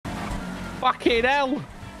Fucking hell!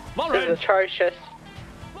 This is atrocious.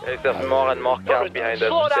 There's more and more cars behind us.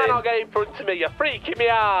 Slow down, I'll get in front of me. You're freaking me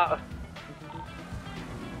out.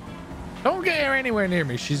 Don't get her anywhere near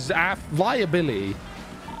me. She's a liability.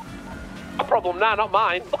 A problem now, not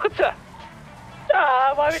mine. Look at her.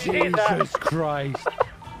 Ah, why would you do that? Jesus Christ.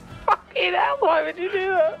 Fucking hell, why would you do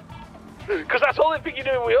that? Because that's the only thing you're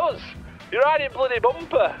doing with us. You're riding bloody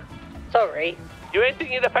bumper. Sorry. You ain't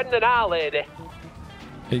thinking you're defending our lady.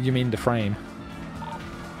 You mean the frame?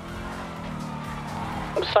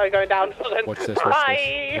 I'm sorry, going down. What's this?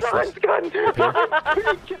 Hi! What's this?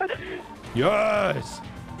 Yes!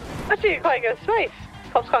 Actually, you're quite good space.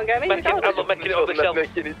 Cops can't get me. I'm not making it up the hill.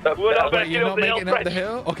 We're not Wait, making you're it not up the hill, making it up the French.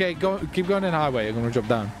 hill? Okay, go. Keep going in the highway. I'm gonna drop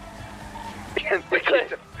down. Quickly.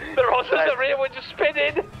 The roses are here, we're just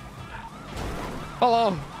spinning.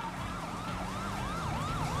 Hello.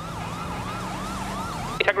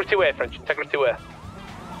 Integrity way, French. Integrity way.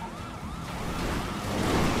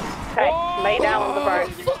 Okay, lay down on the road.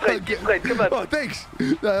 Straight, come on. Oh, thanks.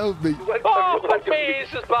 That helped me. Oh, fuck me,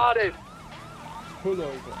 this is bad.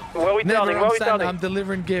 Where are we Never turning? Where are we understand. turning? I'm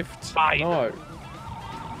delivering gifts. Fine. No.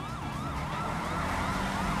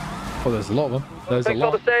 Oh, there's a lot of them. There's a Thanks for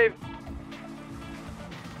lot. the save.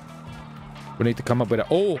 We need to come up with a.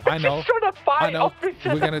 Oh, I know. Just trying to fight I know. off each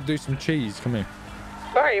We're other. gonna do some cheese. Come here.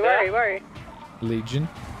 Worry. Legion.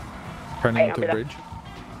 Turning into a I'll be bridge.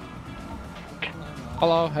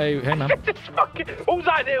 Hello. Hey, man. This fucking, who's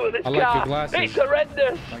I do with this I like car? your glasses. It's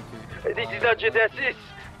horrendous. This is not just assist.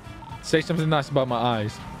 Say something nice about my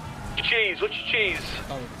eyes. Cheese, what's your cheese?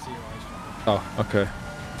 Oh, okay.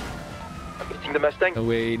 I'm getting the Mustang.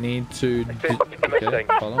 We need to. the Okay, Mustang.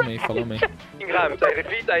 follow me. Follow me. 15 grams. I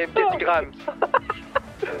repeat, I am 15 grams.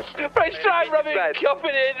 French time rubbing bad. cupping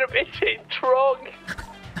in a bit trunk.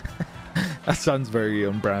 That sounds very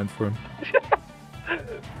on brand for him.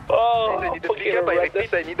 Oh, I need a fucking pickup. I horrendous.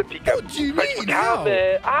 repeat, I need a pickup. What do you mean? Down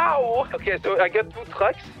there. Ow! Okay, so I got 2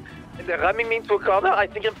 trucks. And they're ramming me into a corner. I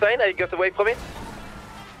think I'm fine. I got away from it.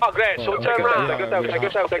 Oh, great. So Oh, turn okay. around. I got out. I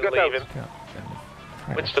got out. I got Leave out. him.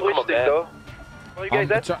 Winston, come Which on there. dildo? Where are you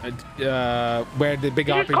guys at? Where the big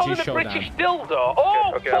You just call RPG it a showdown. British dildo.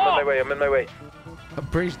 Oh, Okay, I'm on my way. I'm on my way. A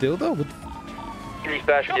British dildo? What? Really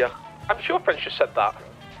fast here. I'm sure French just said that.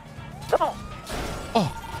 No.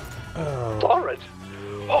 Oh, Horrid.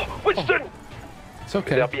 Oh, Winston! it's They're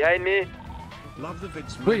okay. behind me.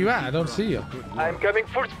 Where you at? I don't see you. I'm coming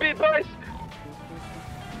full speed, boys.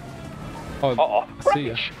 Oh, Uh-oh. I see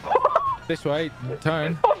you. French. This way.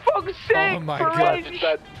 Turn. For fuck's sake, Oh my God. It's French.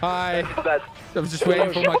 bad. Hi. It's bad. I'm just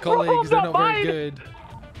waiting for my Your colleagues. They're not problem, very not good.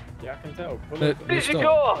 Yeah, I can tell. Where did you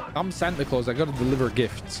go? I'm Santa Claus. I gotta deliver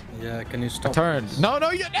gifts. Yeah, can you stop? Turn. No,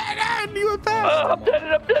 you were fast.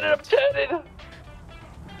 I'm turning.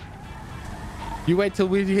 You wait till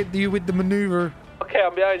we hit you with the maneuver. Okay,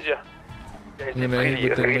 I'm behind you. It's You know, really,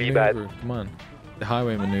 with the really maneuver. bad. Come on. The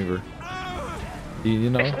highway maneuver. You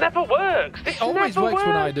know. This never works. This It always never works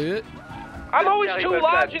when I do it. I'm always Very too good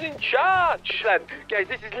large plan. and in charge. Plan. Guys,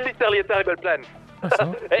 this is literally a terrible plan. That's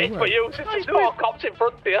not. It's for you since there's 4 cops in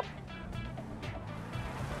front of you.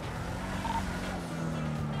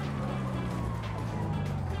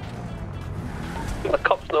 The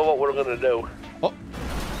cops know what we're gonna do. Oh,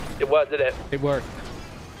 It worked, did it? it worked.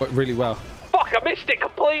 Worked really well. Fuck, I missed it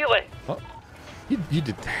completely. Oh, you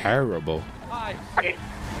did terrible. Hi.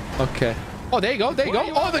 Okay. Oh, there you go. There you go.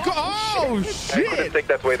 Oh, the I couldn't shit. take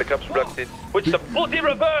that way. The cops blocked it. Which the bloody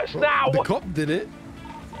reverse now. The cop did it.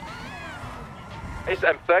 Yes,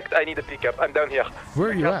 I'm fucked. I need a pickup. I'm down here. Where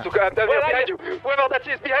are you at? I'm down Where here are behind you. Whoever that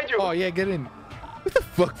is behind you. Oh yeah, get in. What the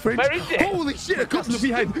fuck, French? Where is it? Holy shit! A cop's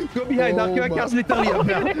behind. Go behind. Oh, Now, car's literally up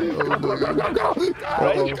now. French,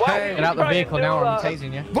 why Hey. did Get out the you try vehicle and now do or I'm that?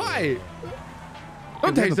 tasing you. Why?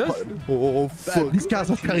 Don't taste us. Oh fuck. These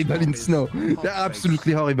cars are terrible in snow. They're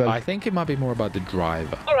absolutely horrible. I think it might be more about the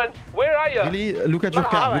driver. Lauren, where are you? Really, look at your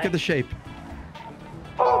car. Look at the shape.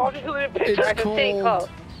 Oh, just a little picture. It's I can see called. cops.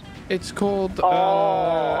 It's called. Oh,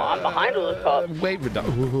 I'm behind all the cops. Weight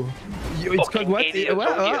reduction. It's called what? Idiot, What?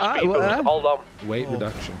 don't use people. Hold on. Weight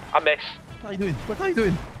reduction. I missed. What are you doing? What are you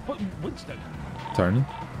doing? Winston. Turning.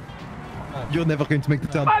 You're never going to make the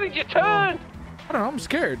turn. Why did you turn? I don't know. I'm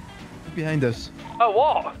scared. Behind us. Oh,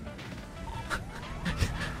 what?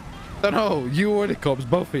 Don't know. You or the cops,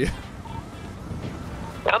 both of you.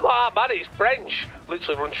 I'm not that bad, he's French.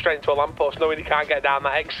 Literally run straight into a lamppost knowing he can't get down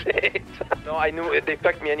that exit. No, I knew they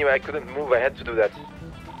fucked me anyway. I couldn't move. I had to do that.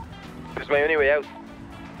 It was my only way out.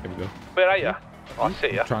 Here we go. Where are you? Oh, I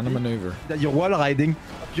see you. Trying to maneuver. That you're wall riding.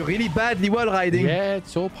 You're really badly wall riding. Yeah,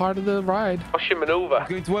 it's all part of the ride. What's your maneuver?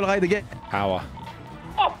 Going to wall ride again. Power.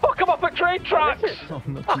 Oh, fuck! Fuck, I'm off at train tracks! Oh,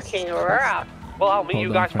 no, Fucking rough. Well, I'll meet Hold you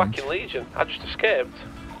on, guys French. back in Legion. I just escaped.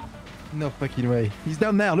 no fucking way. He's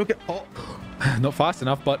down there. Look at. Oh, Not fast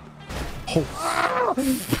enough, but. Oh,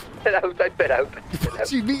 Get out, I bet out.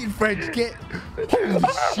 what you mean, French? Get. Holy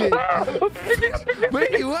shit.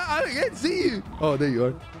 Where you at? I can't see you. Oh, there you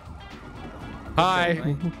are. Hi.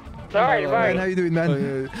 Sorry, man, sorry. how you doing,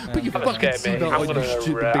 man? But you Don't fucking scare see me. that I'm on gonna, you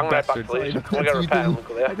stupid I'm big gonna back bastard. to Legion. I'm gonna repair them,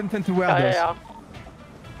 uncle, I yeah? don't tend to wear Yeah, those. yeah.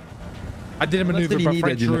 I did a maneuver, really but needed,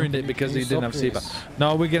 French you know. ruined it because he you didn't have stop SIBA. this?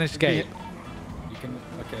 No, we're gonna escape. You can.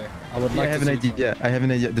 Okay. I would I like have to an see. idea. I have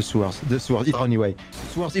an idea. The sewers. The sewers. It's the only way.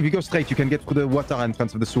 Sewers. If you go straight, you can get through the water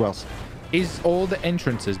entrance of the sewers. Is all the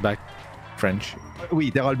entrances back French? Oui,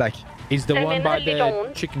 they're all back. Is the I one mean, by really the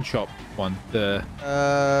don't. chicken shop one? The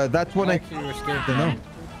That one I Like you escaped. don't know.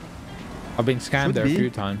 I've been scammed Should there be. a few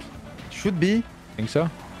times. Should be. Think so?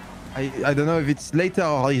 I don't know if it's later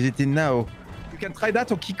or is it in now. You can try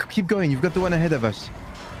that or keep going. You've got the one ahead of us.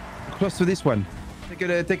 Close to this one. Take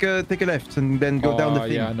a left and then go down the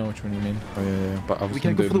thing. Yeah, I know which one you mean. Oh, yeah. But I was We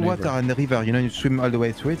can gonna go do through the a maneuver. water and the river. You know, you swim all the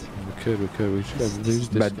way through it. We could. We should have This is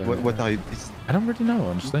used this. bad. guy. What are you? I don't really know,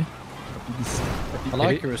 honestly. I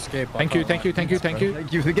like your escape. Thank you. Thank you. Thank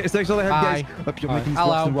you. Thanks all I have, guys. Hope you're making this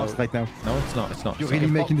worse and worse right now. No, it's not. It's not. You're It's really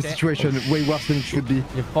not. making the fucked it. situation way worse than it should be.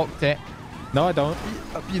 You fucked it. No, I don't.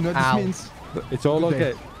 You know what Ow. this means? It's all Good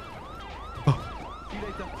day. okay.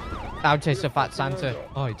 I'll chase the fat Santa.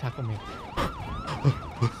 Oh, he tackled me.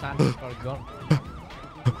 Santa's got a gun.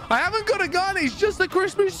 I haven't got a gun. It's just a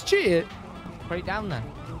Christmas cheer. Put it down then.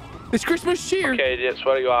 It's Christmas cheer. Okay, idiots,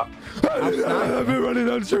 where are you at? I've been running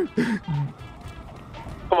on street. Come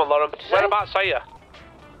on, Lauren. Whereabouts are you?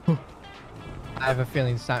 I have a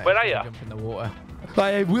feeling Santa's Where are gonna ya? jump in the water.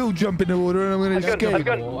 I will jump in the water and I'm gonna I've got- escape. I've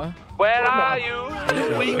got- The water. Where are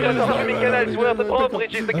you? We can Ellsworth, the Paul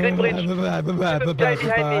Bridge is the Green Bridge. Don't go The blah, Green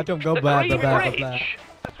blah, blah, Bridge! blah.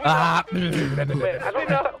 Ah. Wait, I don't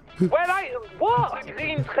know. Where are you? What? The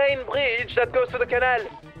Green Train Bridge that goes to the canal.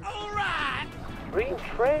 Alright! Green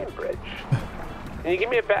Train Bridge? Can you give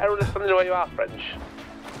me a better understanding of where you are, French?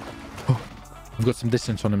 I've got some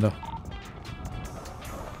distance on him though.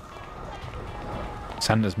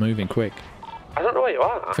 Santa's moving quick. I don't know where you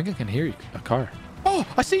are. I think I can hear you. A car. Oh,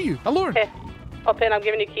 I see you. Lauren. Okay. Up in, I'm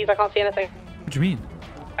giving you keys. I can't see anything. What do you mean?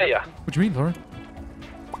 Hey, yeah. What do you mean, Lauren?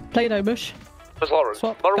 Play-Doh bush. Where's Lauren?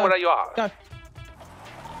 Swap, Lauren, go. where are you at? Go.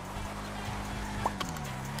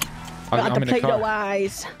 Got the in a Play-Doh car.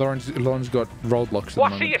 eyes. Lauren's got roadblocks at the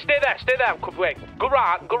What? moment. See you. Stay there. Come wait. Go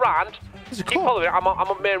round. There's a Keep car. following it. I'm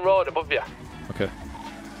on main road above you. Okay.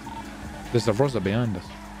 There's a Rosa behind us.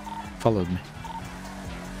 Followed me.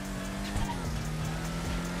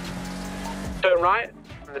 Turn right,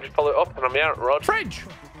 and then just follow it up, and I'm here on the road. French!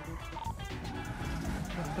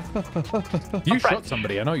 You shot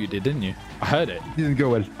somebody. I know you did, didn't you? I heard it. Didn't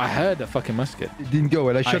go well. I heard a fucking musket. It didn't go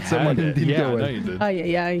well. I shot someone and it didn't yeah, go I know well. you did. Ay,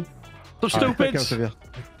 ay, ay. Back So stupid. out of here.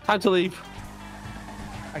 Time to leave.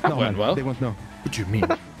 Act That normal. went well. They won't know. What do you mean?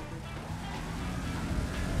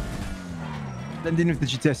 Blend in with the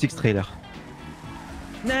GTA 6 trailer.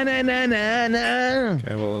 Na na na na na.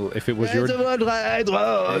 Okay, well, if it was your... It's a road ride,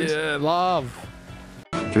 road. Yeah, love.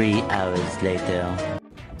 3 hours later.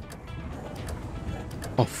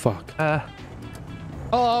 Oh, fuck.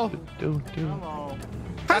 Hello.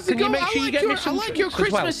 How's it Can you going? make sure you get me I some like your drinks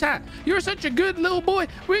as well? Christmas hat. You're such a good little boy.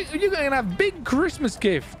 You're going to have big Christmas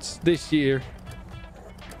gifts this year.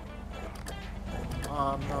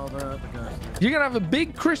 No, the guys. You're going to have a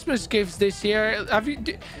big Christmas gifts this year. Have you...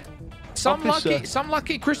 Some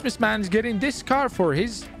lucky Christmas man's getting this car for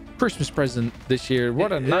his Christmas present this year.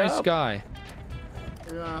 What a nice guy.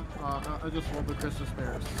 Yeah, I just love the Christmas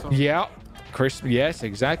bears. So Yeah. Christmas. Yes,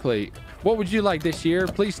 exactly. What would you like this year?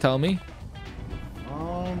 Please tell me.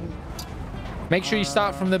 Make sure you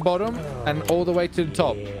start from the bottom and all the way to the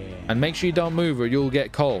top. And make sure you don't move or you'll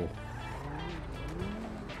get coal.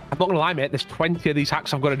 I'm not gonna lie, mate. There's 20 of these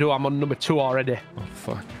hacks I've got to do. I'm on number 2 already. Oh,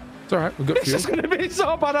 fuck. It's all right. We've got This is fuel. gonna be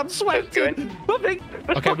so bad. I'm sweating. Nothing.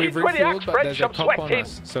 There's Okay, we've 20 refueled, hacks, but French. there's a I'm cop on sweating.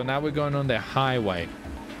 us. So now we're going on the highway.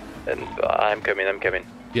 And I'm coming.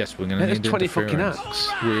 Yes, we're going to There's need 20 fucking interference.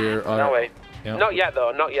 hacks. We're... No way. Yeah. Not yet,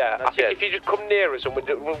 though. Not yet. I think if you just come near us and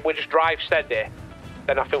we just drive steady,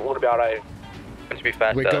 then I think we're gonna be all right. To be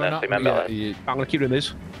faster, We're going up. Yeah, I'm gonna keep doing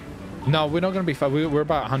this. no, we're not going to be fast. We're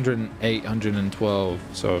about 108, 112.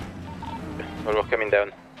 So We're coming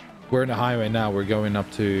down. we're in the highway now. We're going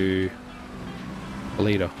up to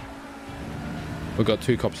Alito. We've got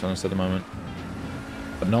 2 cops on us at the moment.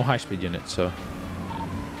 But no high-speed units, so...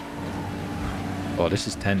 Oh, this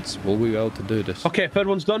is tense. Will we be able to do this? Okay, third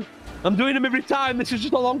one's done. I'm doing them every time. This is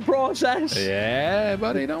just a long process. Yeah,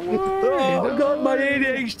 buddy, don't worry. Oh, God, my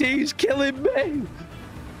ADHD is killing me.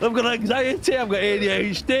 I've got anxiety. I've got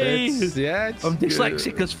ADHD. I'm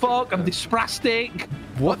dyslexic as fuck. I'm dysprastic.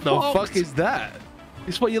 What the fuck is that?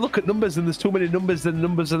 It's when you look at numbers and there's too many numbers than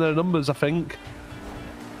numbers and there are numbers, I think.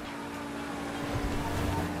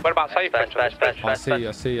 What about safe?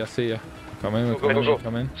 I see you. Come in,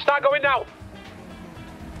 come in. Start going now.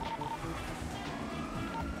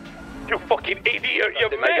 You fucking idiot, you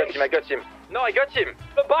bitch! I got him. No, I got him.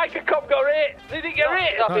 The biker cop got it. Did he get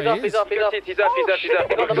it? He's off. He's up.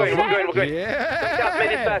 We're going. Yeah. The car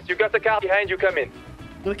made it fast. You got the car behind you, come in.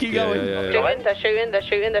 We'll keep going. They're shooting.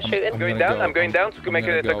 I'm going down to make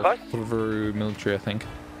the cross. Through military, I think.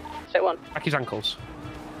 Sit one. Back his ankles.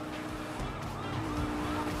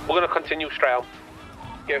 We're gonna continue straight on.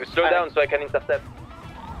 Okay, slow down so I can intercept.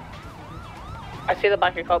 I see the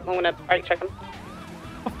biker cop. I'm gonna brake check him.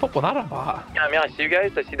 What the fuck was that about? Yeah, I see you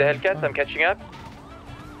guys. I see the Hellcat. I'm catching up.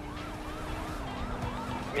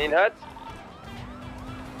 Mean hut.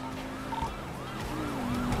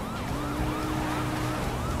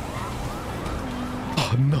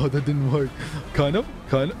 Oh no, that didn't work. Kind of.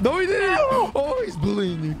 No, he didn't. Oh, he's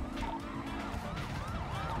bullying you.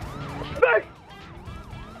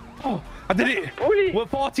 Oh, I did it. We're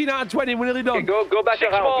 14 out of 20. We're nearly done. Okay, go back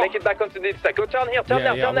around. Make it back onto the side. Go turn here. Turn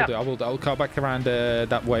there. I'll come back around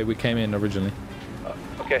that way we came in originally.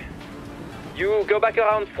 Okay. You go back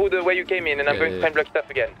around through the way you came in, and I'm going to try and block stuff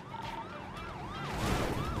again.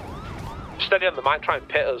 Steady on the mic, try and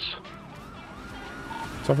pit us.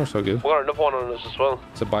 So far, so good. We've got another one on us as well.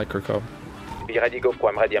 It's a biker cop. Be ready, go for.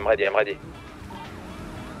 I'm ready.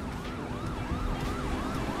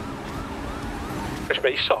 Fish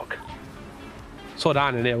me, suck. Slow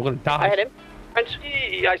down in here, we're gonna die. I hit him. French.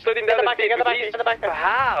 I slowed him down. Get the back.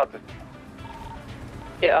 Hard.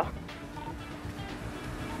 Yeah.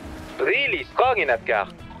 Really strong in that car.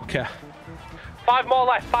 Okay. 5 more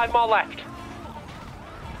left. 5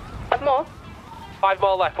 more? 5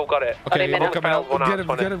 more left, we've got it. Okay, get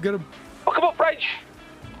him. Oh, come on, French!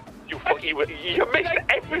 You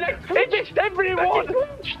missed everyone!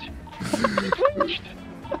 Flinched!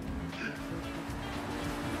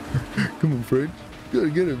 Come on, French. You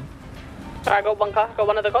gotta get him. Alright, got one car. Got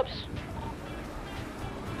one of the cops.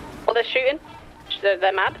 Oh, they're shooting.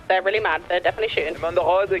 They're mad. They're really mad. They're definitely shooting. I'm on the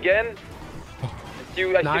road again. I see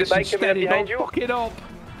the bike coming up behind you. Fuck it up.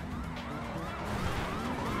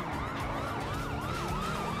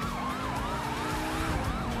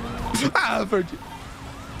 Ah, French.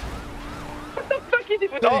 What the fuck is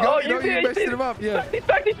it? You messed him up, yeah. This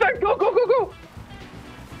back. Go. Go.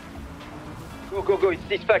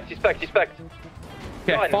 He's packed.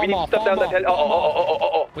 Okay, we need to stop down that hill.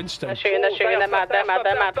 Oh. Winston. They're shooting. They're mad.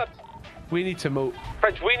 We need to move.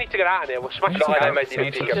 French, we need to get out of here. We're smashing I might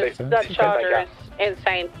need to pick up this. That charger is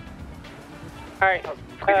insane. Alright.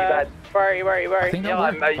 Pretty bad. Worry. I think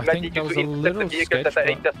that was a little sketch,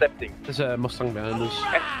 intercepting. There's a Mustang behind us.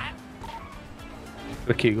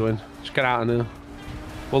 We'll keep going. Just get out of here.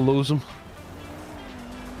 We'll lose them.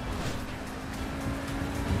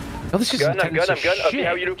 Oh, this is I'm gun. Opie,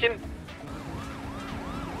 how are you looking?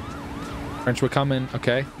 French, we're coming.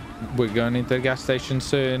 Okay. We're going into the gas station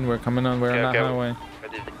soon. We're coming on. We're on that highway.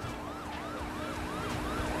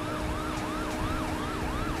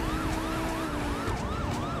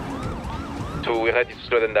 So we're ready to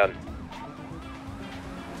slow them down.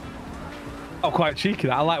 Oh, quite cheeky.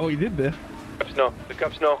 I like what you did there. The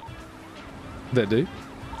cops know. They do?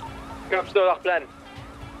 Cops know our plan.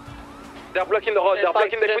 They're blocking the road. They're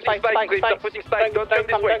putting spikes. Don't come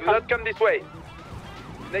this way. Do not come this way.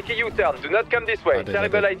 Make a U-turn. Do not come this way.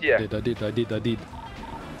 Terrible idea. I did.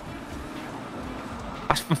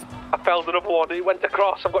 I failed another one. He went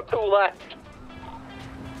across. I've got 2 left.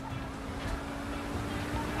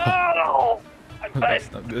 Oh no! I'm That's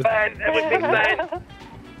not good. Everything's fine.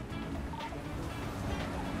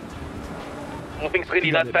 Nothing's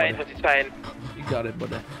really not fine, but it's fine. You got it,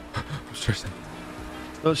 buddy. I'm stressing.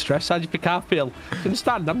 Don't stress. How do you pick our feel? Do you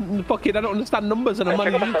understand? I don't understand numbers and I'm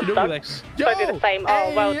not used to doing this. Yo, I do the same.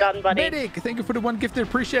 Oh, well done, buddy. Medic, thank you for the 1 gifted.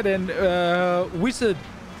 Appreciate it. And Wizard,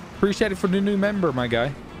 appreciate it for the new member, my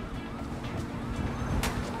guy.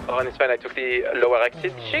 Oh, and it's fine. I took the lower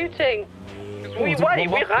exit. Shooting. We're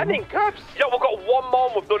running, cops. Yeah, we've got 1 more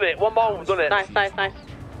and we've done it. Nice.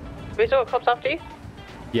 We saw cops after you?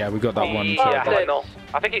 Yeah, we got that one. Yeah, no.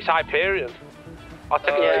 I think it's Hyperion. I'll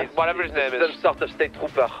take it, whatever his name is. Some sort of state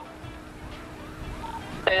trooper.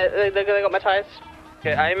 They got my tires.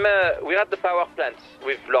 Okay, we're at the power plant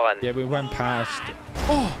with Lauren. Yeah, we went past.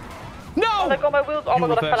 Oh! No! Oh, they got my wheels. Oh my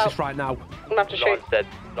god, I fell out. Right now. I'm gonna have to shoot.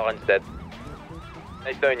 Lauren's dead.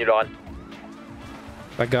 Nice knowing you, Lauren.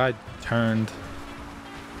 That guy turned.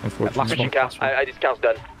 Unfortunately. Mission count. I just count's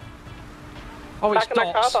done. Oh, it's Back in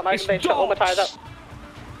my car, but I'm gonna shut all my tires up.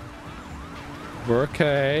 We're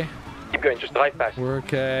okay. Keep going, just drive past. We're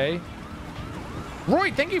okay.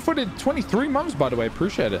 Roy, thank you for the 23 months, by the way.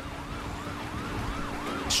 Appreciate it.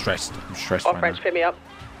 Stressed. I'm stressed right French, now. pick me up.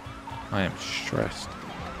 I am stressed.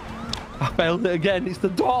 I failed it again. It's the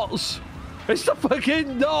dots. It's the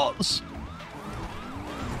fucking dots.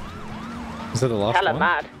 Is that the last Hella one?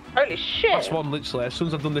 mad. Holy shit. Last one, literally. As soon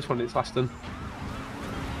as I've done this one, it's lasting.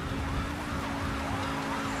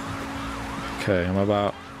 Okay, I'm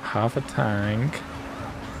about half a tank.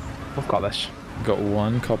 I've got this. Got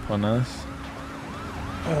one cop on us.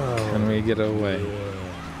 Can we get away?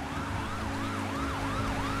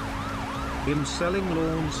 Him selling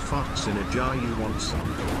lawns fucks in a jar, you want some?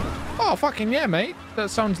 Oh, fucking yeah, mate. That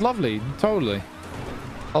sounds lovely. Totally.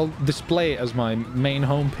 I'll display it as my main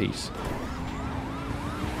home piece.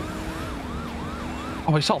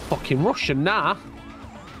 Oh, it's all fucking Russian now.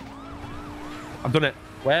 I've done it.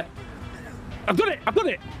 Where? I've done it. I've done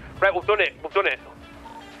it. Right, we've done it. We've done it.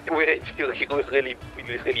 It was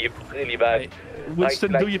really bad.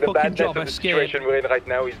 Winston, do your the fucking badness job. of the Escape. situation we're in right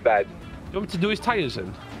now is bad. You want me to do his tyres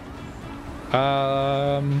in?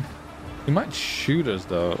 He might shoot us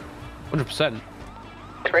though. 100%.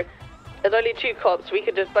 There's only 2 cops. We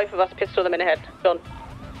could just both of us pistol them in the head. Done.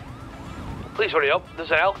 Please hurry up.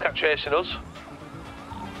 There's an Hellcat chasing us.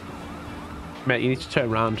 Mate, you need to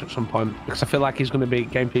turn around at some point because I feel like he's going to be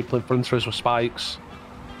getting people in front of us with spikes.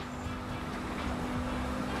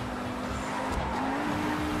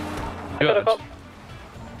 I'm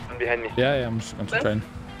behind me. Yeah, I'm just concentrating.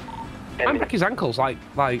 I'm back his ankles, like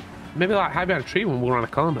maybe like high behind a tree when we're around a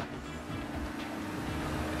corner.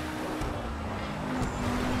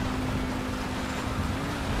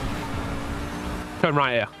 Turn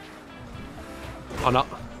right here. Or not.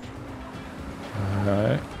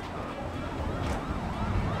 Alright.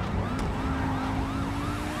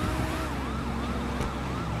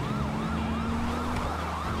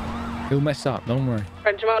 He'll mess up, don't worry.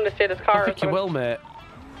 French, you might want to steer this car. I think you will, mate.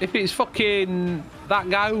 If it's fucking that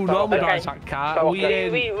guy who normally drives that car, we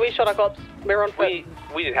shot our cops. We're on foot.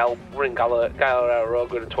 We need help. We're in Galileo Road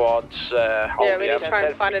going towards yeah, we need to try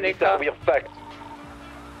and find a new car. We are fucked.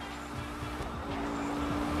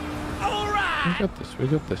 We got this, we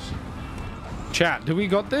got this. Chat, do we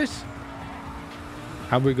got this?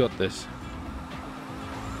 Have we got this?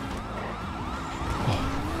 Oh.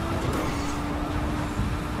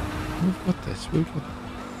 We've got this, we got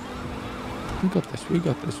this, we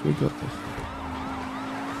got this, we got this.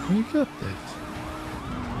 We got this.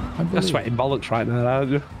 You're sweating bollocks right now,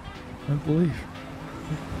 aren't you? I believe.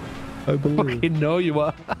 I believe. Fucking know you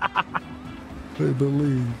are. I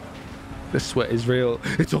believe. The sweat is real.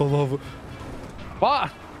 It's all over.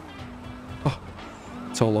 What? Oh,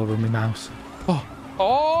 it's all over my mouse. Oh.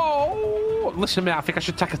 Oh! Listen, mate, I think I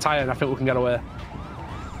should take a tyre and I think we can get away.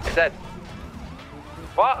 Is that?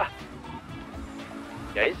 What?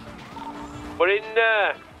 Guys? We're in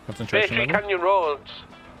Bakery Canyon Roads.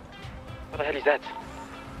 What the hell is that?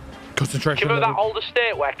 Concentration. Do you remember that old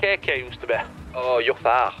estate where KK used to be? Oh, you're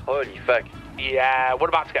far. Holy fuck. Yeah, we're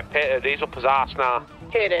about to get pitted. He's up his arse now.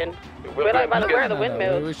 Kidding. We're like, man, where are the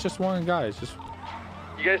windmills? It's just one guy. It's just.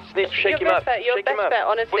 You guys need to shake him up. Your best bet,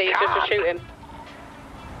 honestly, is just to shoot him.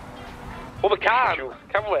 Well, we can't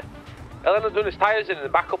we? Eleanor's doing his tyres in and the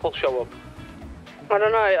backup will show up. I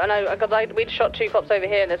don't know. I know, because we'd shot 2 cops over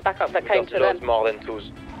here and there's backup that came to them. More than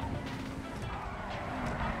 2s.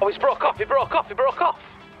 Oh, he's broke off. He broke off. He broke off.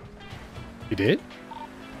 He did?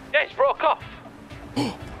 Yeah, he's broke off.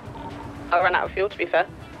 I ran out of fuel, to be fair.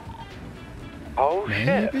 Oh,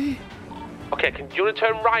 shit. Maybe? Okay, do you want to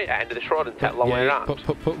turn right at the end of this road and take a long way around?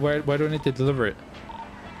 Put where do I need to deliver it?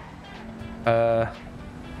 The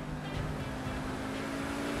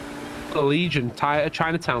Legion,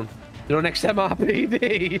 Chinatown. You know, next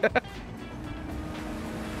MRPD.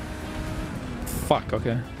 Fuck,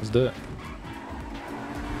 okay. Let's do it.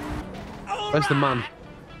 Where's the man?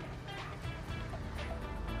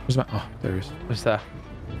 Where's my... Oh, there he is. Where's there?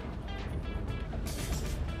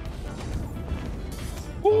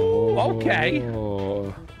 Ooh, okay.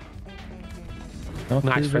 Oh.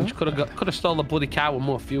 Nice, French. Could have stole the bloody car with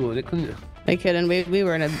more fuel in it, couldn't you? No kidding. We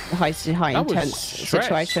were in a high intense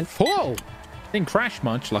situation. Full. Didn't crash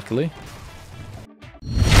much, luckily.